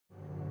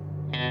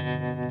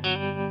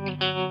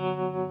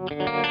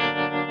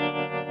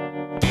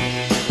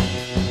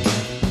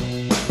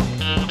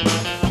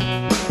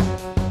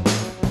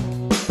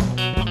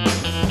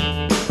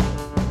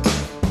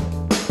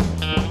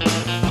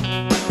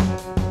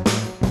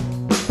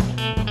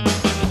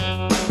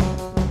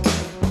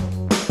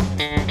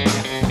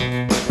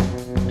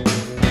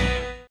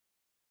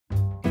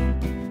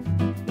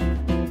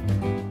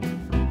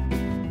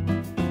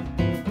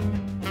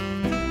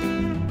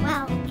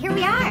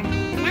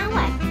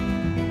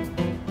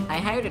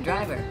A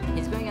driver.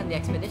 He's going on the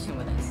expedition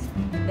with us.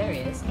 There he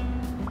is.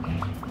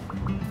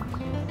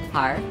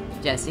 Harve,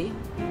 Jessy,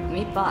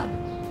 meet Bob.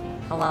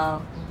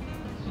 Hello.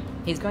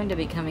 He's going to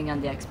be coming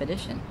on the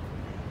expedition.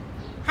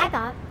 Hi,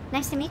 Bob.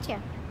 Nice to meet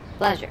you.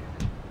 Pleasure.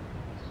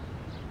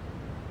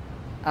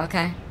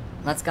 Okay,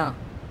 let's go.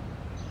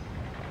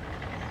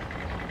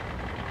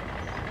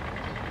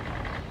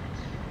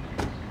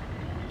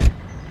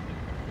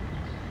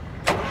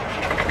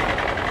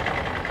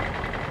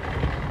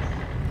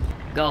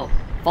 Go.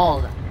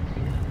 Follow them.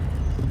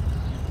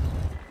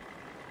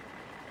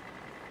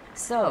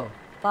 So,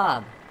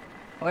 Bob,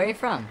 where are you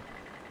from?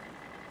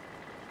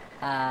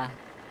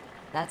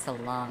 That's a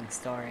long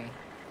story.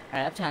 I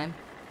have time.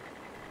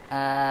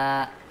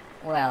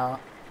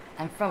 Well,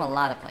 I'm from a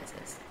lot of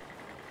places.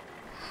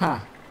 Huh.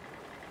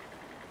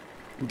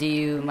 Do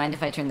you mind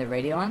if I turn the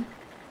radio on?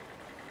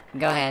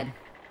 Go ahead.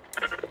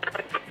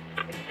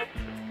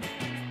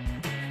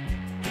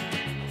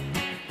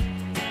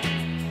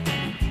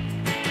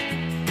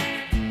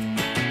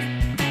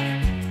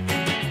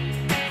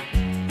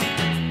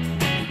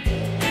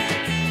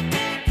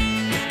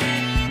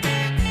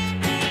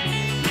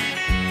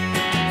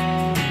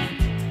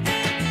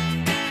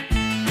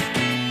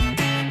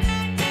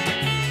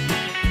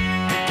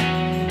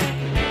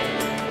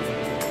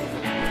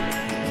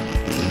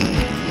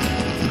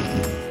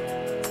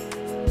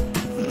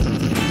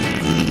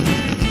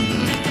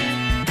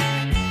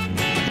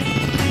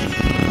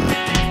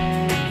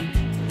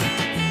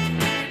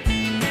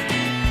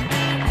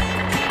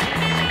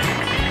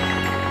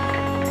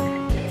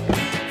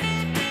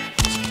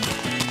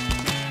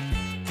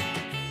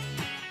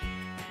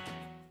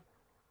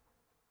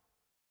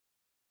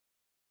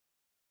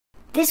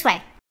 This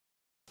way.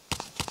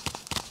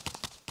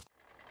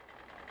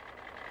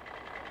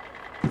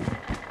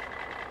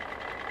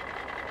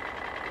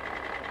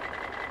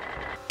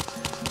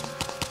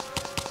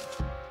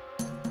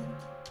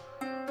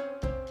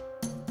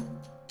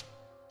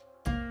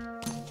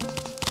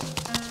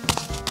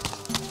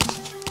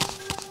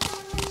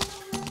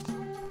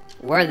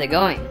 Where are they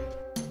going?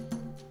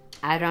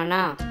 I don't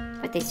know,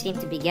 but they seem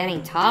to be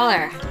getting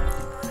taller.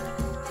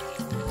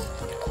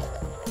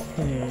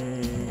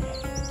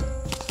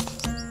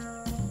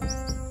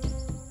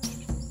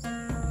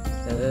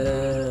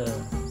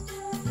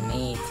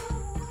 Neat.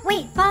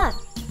 Wait, Bob.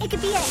 It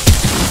could be a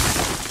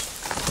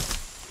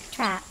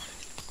trap.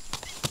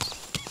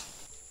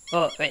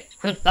 Oh, wait.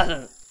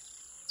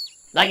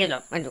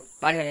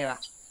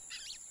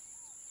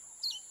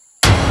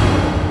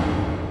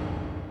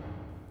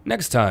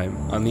 Next time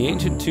on the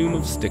Ancient Tomb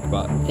of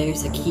Stikbot.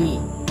 There's a key.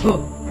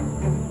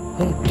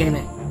 Oh, damn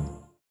it.